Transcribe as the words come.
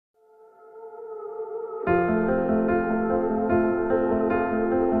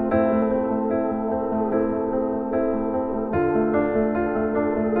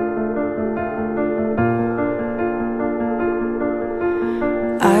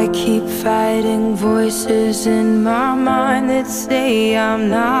I keep fighting voices in my mind that say I'm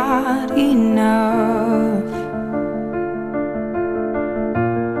not enough.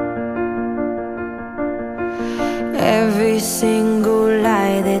 Every single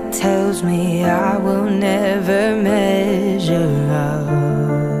lie that tells me I will never measure up.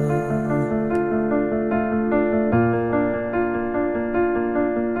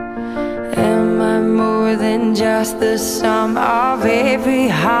 Am I more than just the sum of every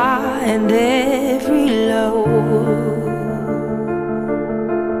high and every low?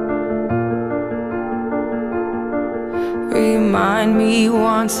 Remind me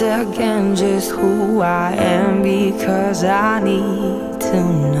once again just who I am, because I need to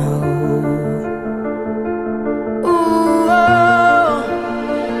know. Ooh, oh,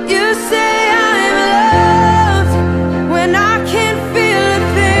 you say I'm loved when I can't feel a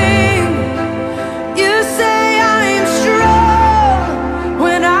thing. You say I'm strong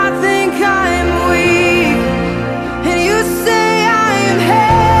when I think I'm weak. And you say I am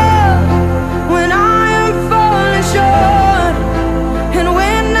held when I am falling short. And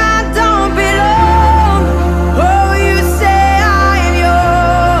when I don't belong, oh, you say I am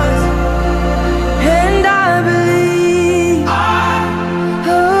yours. And I believe,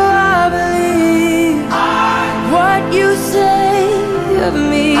 oh, I believe what you say of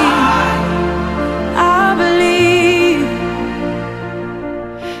me. I believe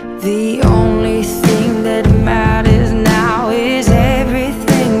the only thing that matters now is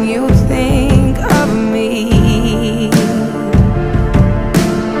everything you think of me.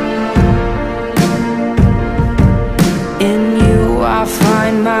 In you I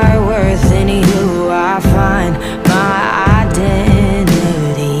find my worth, in you I find my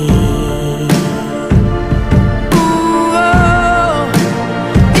identity. Ooh, oh,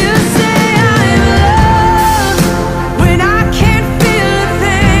 you say I'm loved when I can't feel a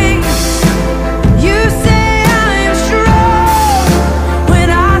thing. You say I am strong when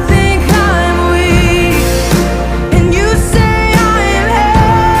I think I'm weak. And you say I am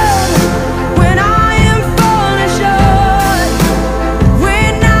held when I am falling short.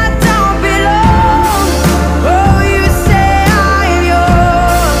 When I don't belong, oh, you say I am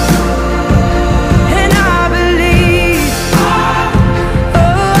yours. And I believe,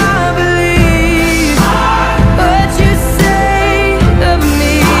 oh, I believe what you say of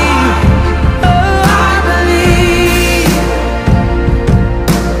me. Oh, I believe.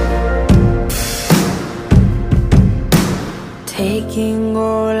 Taking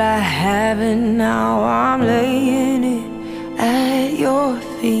all I have and now I'm laying it at your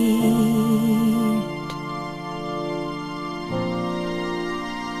feet.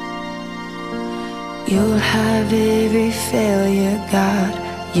 You'll have every failure, God.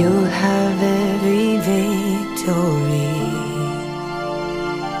 You'll have every victory.